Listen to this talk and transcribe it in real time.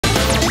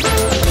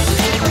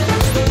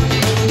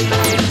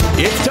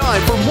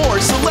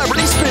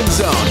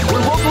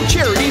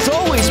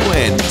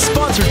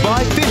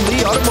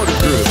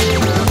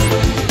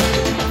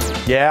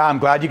Yeah, I'm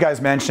glad you guys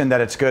mentioned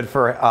that it's good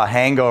for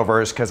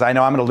hangovers, because I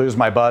know I'm going to lose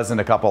my buzz in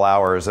a couple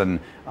hours, and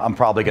I'm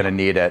probably going to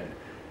need it.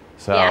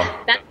 So.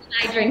 Yeah, that's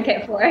what I drink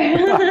it for.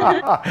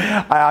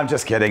 I'm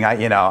just kidding.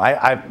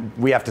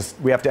 We have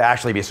to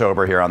actually be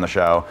sober here on the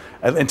show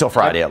until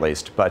Friday at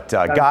least. But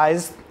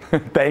guys,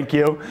 thank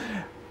you.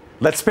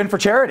 Let's spin for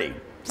charity.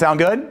 Sound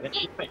good?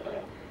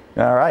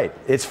 All right.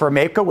 It's for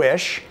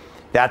Make-A-Wish.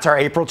 That's our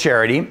April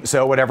charity.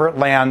 So whatever it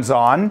lands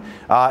on,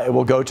 it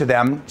will go to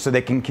them so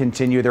they can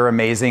continue their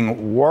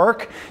amazing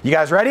work. You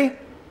guys ready?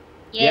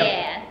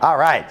 Yeah. Yep. All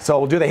right. So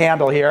we'll do the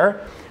handle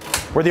here.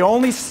 We're the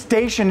only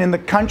station in the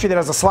country that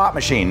has a slot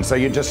machine. So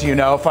you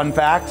know, fun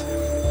fact,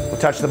 we'll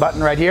touch the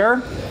button right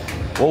here.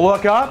 We'll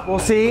look up. We'll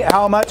see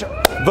how much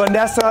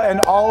Vanessa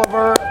and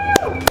Oliver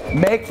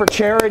make for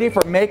charity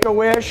for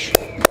Make-A-Wish.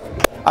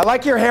 I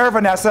like your hair,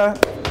 Vanessa.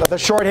 The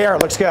short hair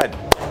looks good.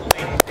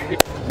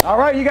 All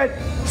right, you got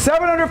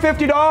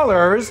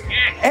 $750,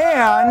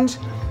 and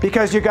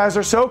because you guys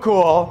are so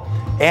cool,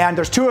 and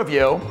there's two of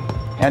you,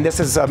 and this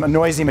is a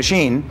noisy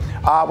machine,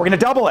 we're going to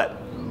double it.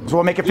 So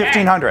we'll make it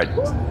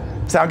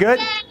 $1,500. Sound good?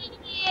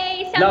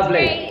 Yay, sounds Lovely.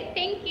 great.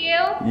 Thank you.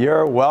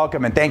 You're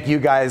welcome, and thank you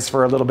guys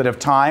for a little bit of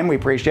time. We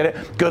appreciate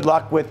it. Good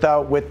luck with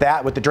that, with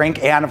the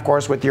drink, and of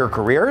course with your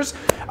careers.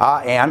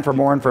 And for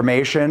more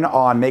information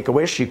on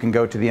Make-A-Wish, you can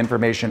go to the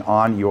information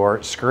on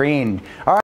your screen. All right.